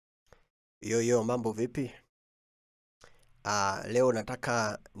Yo, mambo vipi? Leo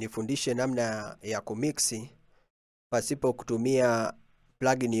nataka nifundishe namna ya kumixi pasipo kutumia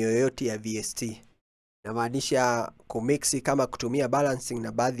plugin yoyote ya VST. Namaanisha kumixi kama kutumia balancing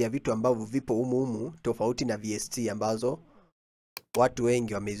na baadhi ya vitu ambavyo vipo humu tofauti na VST ambazo watu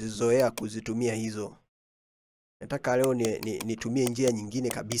wengi wamezizoea kuzitumia hizo. Nataka leo nitumie njia nyingine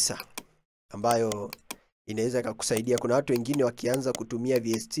kabisa ambayo inaweza kukusaidia. Kuna watu wengine wakianza kutumia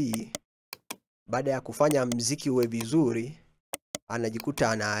VST, baada ya kufanya mziki uwe vizuri,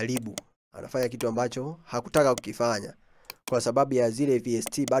 anajikuta anaharibu, anafanya kitu ambacho hakutaka kukifanya kwa sababu ya zile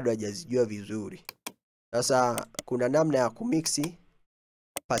VST bado hajazijua vizuri. Sasa kuna namna ya kumixi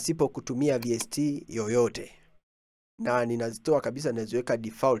pasipo kutumia VST yoyote, na ninazitoa kabisa, naziweka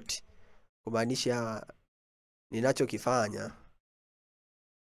default, kumaanisha ninachokifanya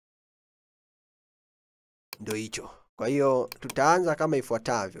ndio hicho. Kwa hiyo tutaanza kama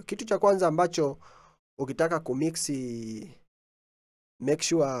ifuatavyo. Kitu cha kwanza ambacho ukitaka kumixi, make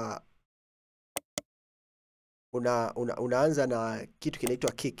sure unaanza na kitu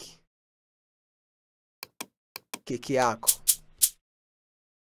kinaitwa kick yako.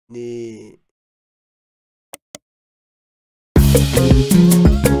 Ni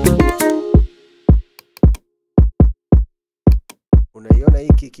unaiona hii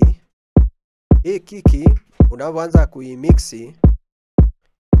kiki? Hii kiki unapoanza kuimixi,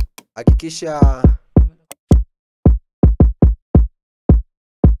 hakikisha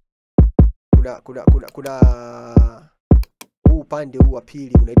kuna huu upande huu wa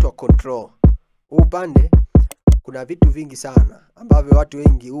pili unaitwa control. Huu upande kuna vitu vingi sana ambavyo watu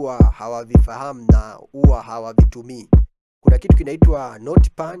wengi huwa hawavifahamu na huwa hawavitumii. Kuna kitu kinaitwa note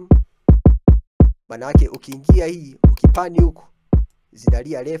pan. Manake ukiingia hii, ukipani huku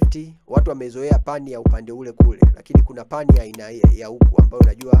zinalia left. Watu wamezoea pani ya upande ule kule, lakini kuna pani ya aina ya huku ambayo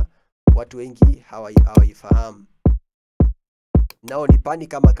unajua watu wengi hawaifahamu. Nao ni pani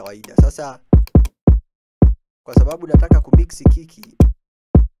kama kawaida. Sasa kwa sababu nataka kumixi kiki,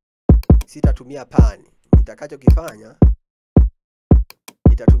 sitatumia pani. Nitakachokifanya,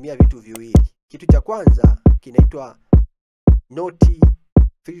 nitatumia vitu viwili. Kitu cha kwanza kinaitwa note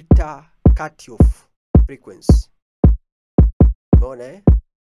filter cut off frequency. Unaona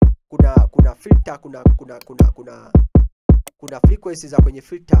kuna filter, kuna frequency za kwenye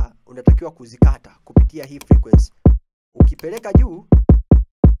filter unatakiwa kuzikata kupitia hii frequency. Ukipeleka juu,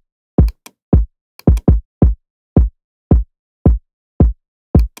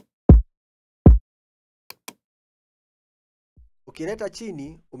 ukileta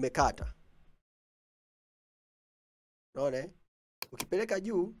chini umekata. Unaona? Ukipeleka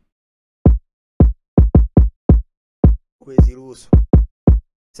juu umeziruhusu.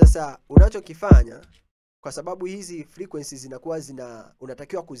 Sasa unachokifanya, kwa sababu hizi frequencies zinakuwa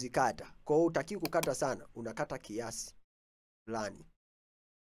unatakiwa kuzikata. Kwa hiyo utakiwa kukata sana, unakata kiasi fulani.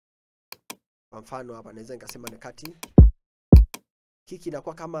 Kwa mfano hapa naweza nikasema nakati kiki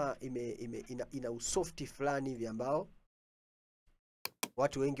inakuwa kama ina usofti fulani hivi ambao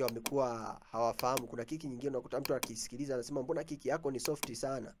watu wengi wamekuwa hawafahamu. Kuna kiki nyingine unakuta mtu akisikiliza anasema mbona kiki yako ni softi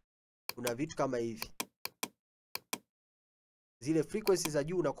sana. Kuna vitu kama hivi. Zile frequency za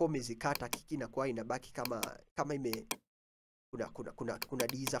juu unakuwa umezikata, kiki inakuwa inabaki kama kuna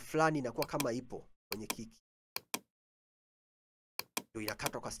diza fulani inakuwa kama ipo kwenye kiki. Ndio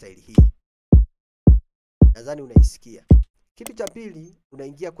inakatwa kwa staili hii. Nadhani unaisikia. Kitu cha pili,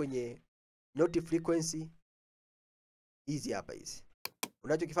 unaingia kwenye note frequency hizi hapa hizi.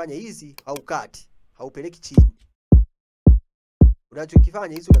 Unachokifanya hizi haukati, haupeleki chini.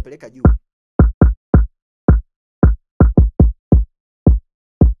 Unachokifanya hizi unapeleka juu.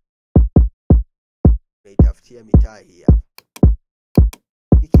 Unaitafutia mitaa hii hapa.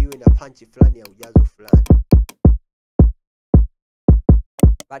 Hiki iwe na punch fulani ya ujazo fulani.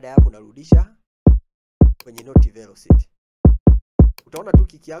 Baada ya hapo unarudisha kwenye note velocity. Utaona tu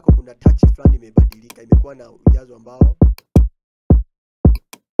kiki yako kuna touch fulani imebadilika, imekuwa na ujazo ambao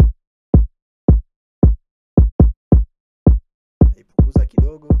naipunguza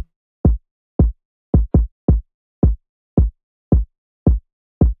kidogo.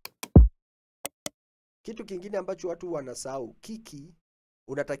 Kitu kingine ambacho watu wanasahau, kiki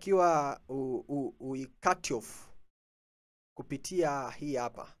unatakiwa cut off kupitia hii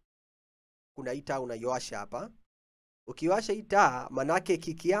hapa. Kuna hii taa unaiwasha hapa. Ukiwasha hii taa, manake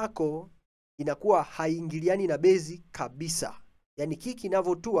kiki yako inakuwa haingiliani na bezi kabisa. Yaani kiki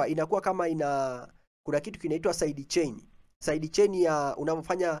inavyotua inakuwa kama kuna kitu kinaitwa side chain. Side chain ya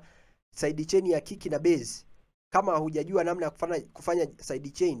unapofanya side chain ya kiki na bezi. Kama hujajua namna ya kufanya side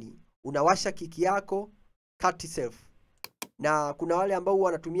chain, unawasha kiki yako cut self. na kuna wale ambao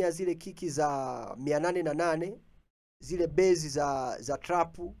wanatumia zile kiki za 808, zile bezi za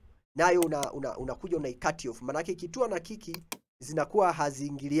trap, nayo unakuja unaicut off. Maana yake kitua na kiki zinakuwa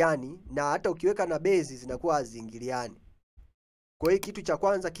haziingiliani, na hata ukiweka na bezi zinakuwa haziingiliani. Kwa hiyo kitu cha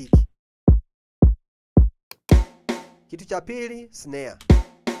kwanza kiki. Kitu cha pili snare.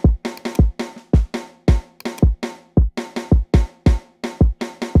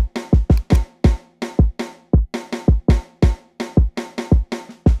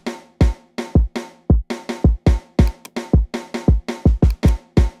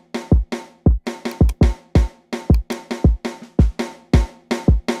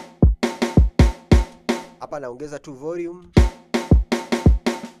 Hapa naongeza tu volume.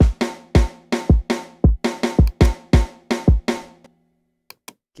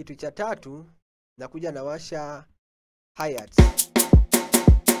 Kitu cha tatu nakuja nawasha hi-hats.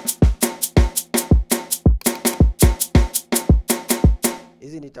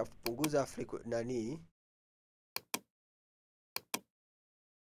 Hizi nitapunguza nani,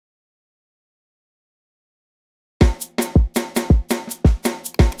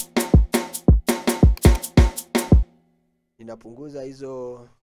 ninapunguza hizo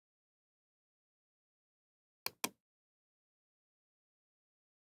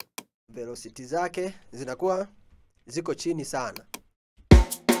velocity zake, zinakuwa ziko chini sana.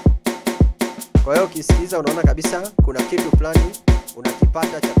 Kwa hiyo ukisikiza unaona kabisa kuna kitu fulani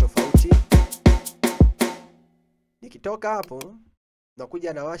unakipata cha tofauti. Nikitoka hapo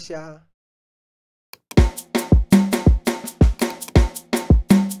nakuja nawasha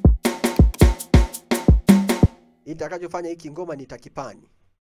nitakachofanya hiki ngoma nitakipani,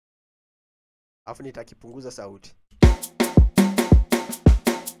 alafu nitakipunguza sauti.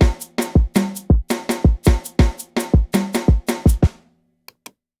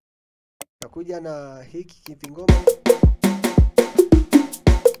 Nakuja na hiki kipingoma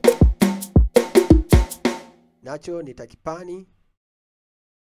nacho nitakipani.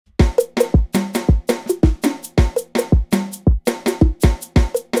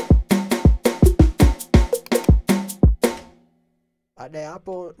 Baada ya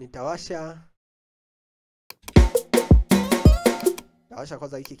hapo nitawasha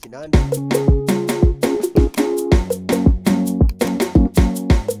kwanza hiki kinanda.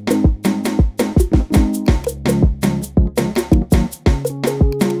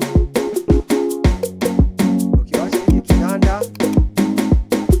 Ukiwasha hiki kinanda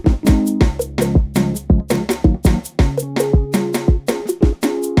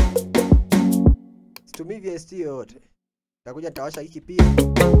situmii VST yote. Nakuja nitawasha hiki pia.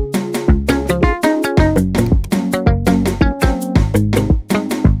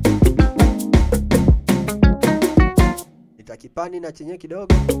 Nitakipani na chenye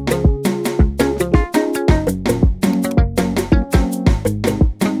kidogo.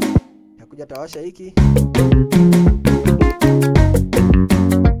 Nakuja tawasha hiki.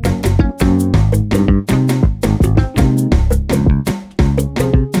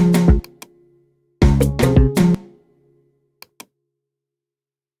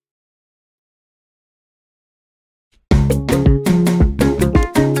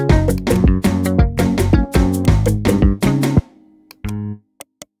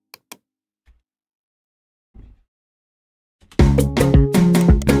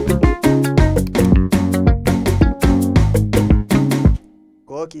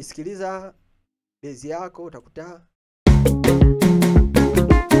 Kwa ukisikiliza bezi yako utakuta.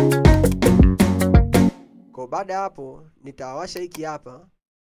 Kwa baada hapo nitawasha hiki hapa,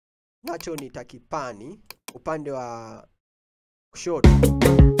 nacho nitakipani upande wa kushoto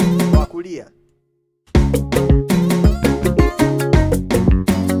wa kulia.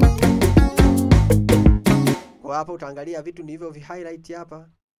 Kwa hapo utaangalia vitu nilivyo vi highlight hapa.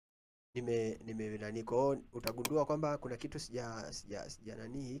 Nime nani, kwa utagundua kwamba kuna kitu sija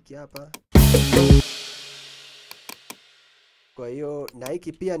nani hiki hapa. Kwa hiyo na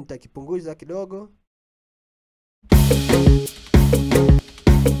hiki pia nitakipunguza kidogo.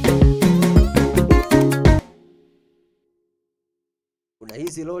 Kuna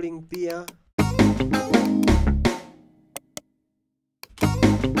hizi rolling pia.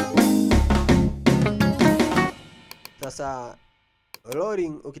 Sasa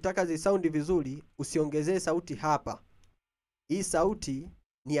rolling ukitaka zi sound vizuri usiongezee sauti hapa. Hii sauti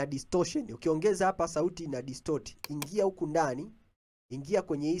ni ya distortion. Ukiongeza hapa sauti na distort, ingia huku ndani, ingia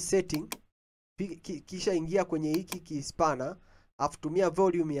kwenye hii setting, kisha ingia kwenye hiki kispana, afu tumia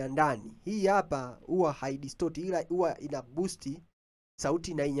volume ya ndani. Hii hapa huwa haidistort, ila huwa ina boost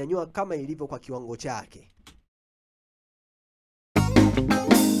sauti na inyanyua kama ilivyo kwa kiwango chake.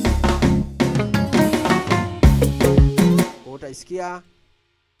 Kwa utaisikia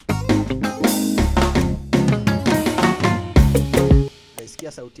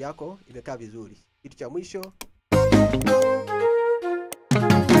unaisikia sauti yako imekaa vizuri. Kitu cha mwisho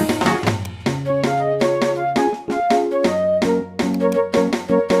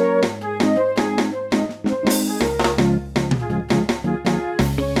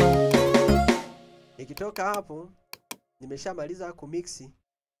nikitoka hapo nimeshamaliza kumix,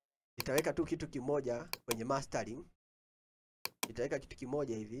 nitaweka tu kitu kimoja kwenye mastering. Nitaweka kitu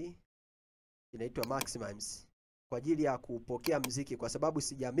kimoja hivi inaitwa maximums kwa ajili ya kupokea mziki, kwa sababu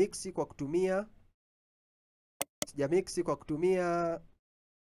sijamix kwa kutumia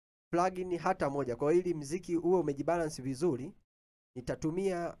plugin hata moja. Kwa hiyo ili mziki uwe umejibalance vizuri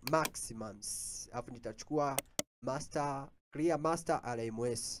nitatumia maximums, alafu nitachukua clear master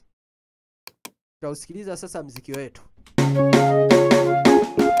RMS. Tutausikiliza sasa mziki wetu.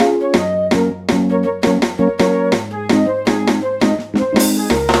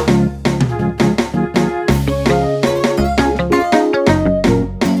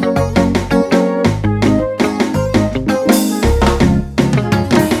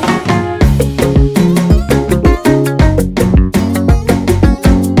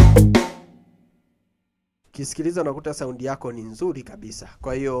 Kisikiliza unakuta saundi yako ni nzuri kabisa.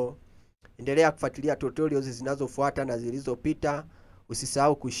 Kwa hiyo endelea kufuatilia tutorials zinazofuata na zilizopita.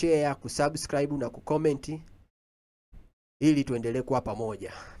 Usisahau kushare, kusubscribe na kucomment ili tuendelee kuwa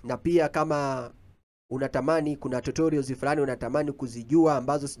pamoja. Na pia kama unatamani kuna tutorials fulani unatamani kuzijua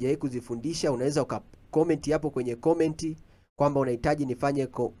ambazo sijawahi kuzifundisha, unaweza ukacomment hapo kwenye comment kwamba unahitaji nifanye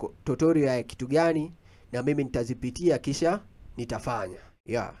tutorial ya kitu gani, na mimi nitazipitia kisha nitafanya.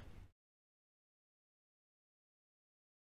 Yeah.